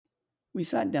We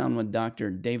sat down with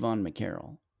Dr. Dayvon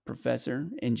McCarrell, professor,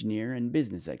 engineer, and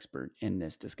business expert, in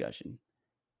this discussion.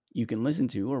 You can listen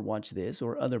to or watch this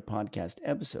or other podcast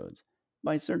episodes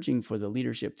by searching for the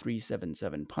Leadership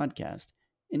 377 podcast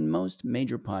in most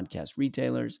major podcast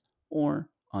retailers or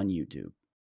on YouTube.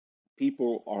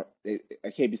 People are,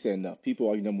 I can't be said enough. People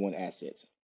are your number one assets.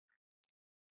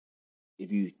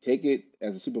 If you take it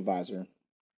as a supervisor,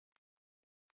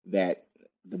 that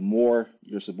the more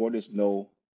your subordinates know,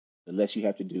 the less you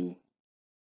have to do,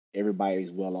 everybody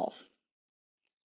is well off.